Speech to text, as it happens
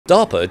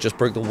DARPA just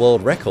broke the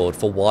world record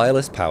for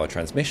wireless power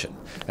transmission,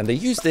 and they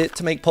used it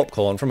to make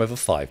popcorn from over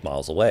 5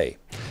 miles away.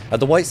 At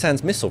the White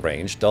Sands Missile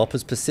Range,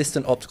 DARPA's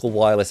Persistent Optical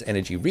Wireless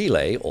Energy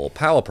Relay, or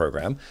POWER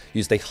program,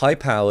 used a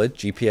high-powered,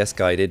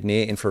 GPS-guided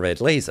near-infrared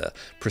laser,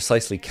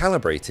 precisely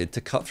calibrated to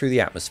cut through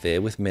the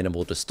atmosphere with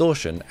minimal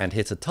distortion and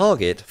hit a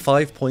target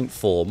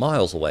 5.4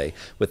 miles away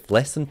with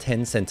less than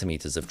 10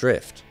 centimeters of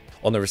drift.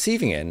 On the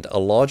receiving end, a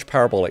large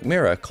parabolic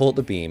mirror caught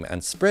the beam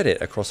and spread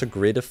it across a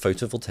grid of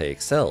photovoltaic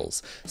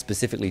cells,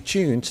 specifically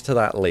tuned to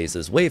that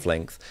laser's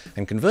wavelength,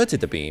 and converted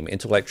the beam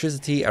into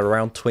electricity at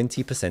around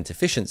 20%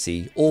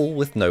 efficiency, all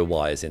with no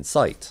wires in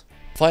sight.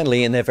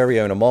 Finally, in their very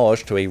own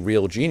homage to a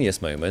real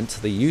genius moment,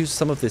 they used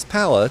some of this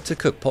power to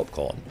cook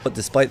popcorn. But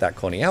despite that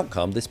corny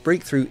outcome, this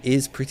breakthrough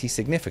is pretty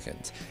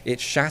significant. It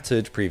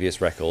shattered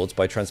previous records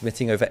by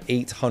transmitting over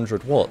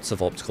 800 watts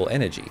of optical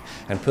energy,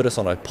 and put us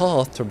on a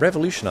path to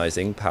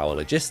revolutionizing power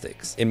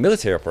logistics. In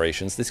military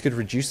operations, this could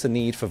reduce the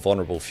need for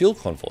vulnerable fuel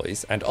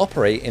convoys, and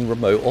operate in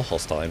remote or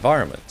hostile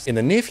environments. In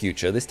the near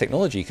future, this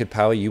technology could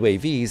power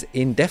UAVs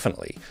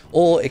indefinitely,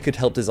 or it could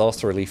help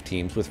disaster relief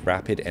teams with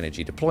rapid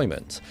energy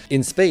deployment.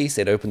 In space,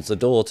 it opens the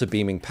door to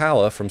beaming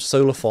power from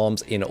solar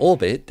farms in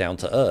orbit down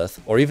to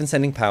Earth, or even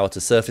sending power to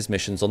surface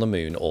missions on the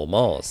Moon or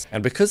Mars.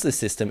 And because this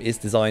system is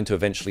designed to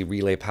eventually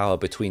relay power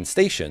between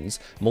stations,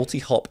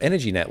 multi-hop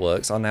energy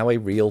networks are now a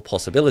real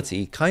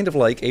possibility, kind of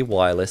like a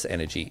wireless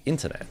energy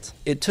internet.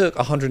 It took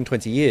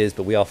 120 years,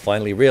 but we are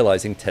finally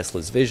realizing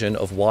Tesla's vision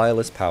of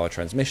wireless power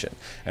transmission,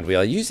 and we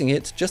are using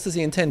it just as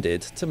he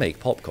intended, to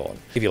make popcorn.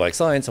 If you like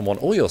science and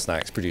want all your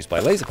snacks produced by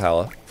laser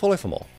power, follow for more.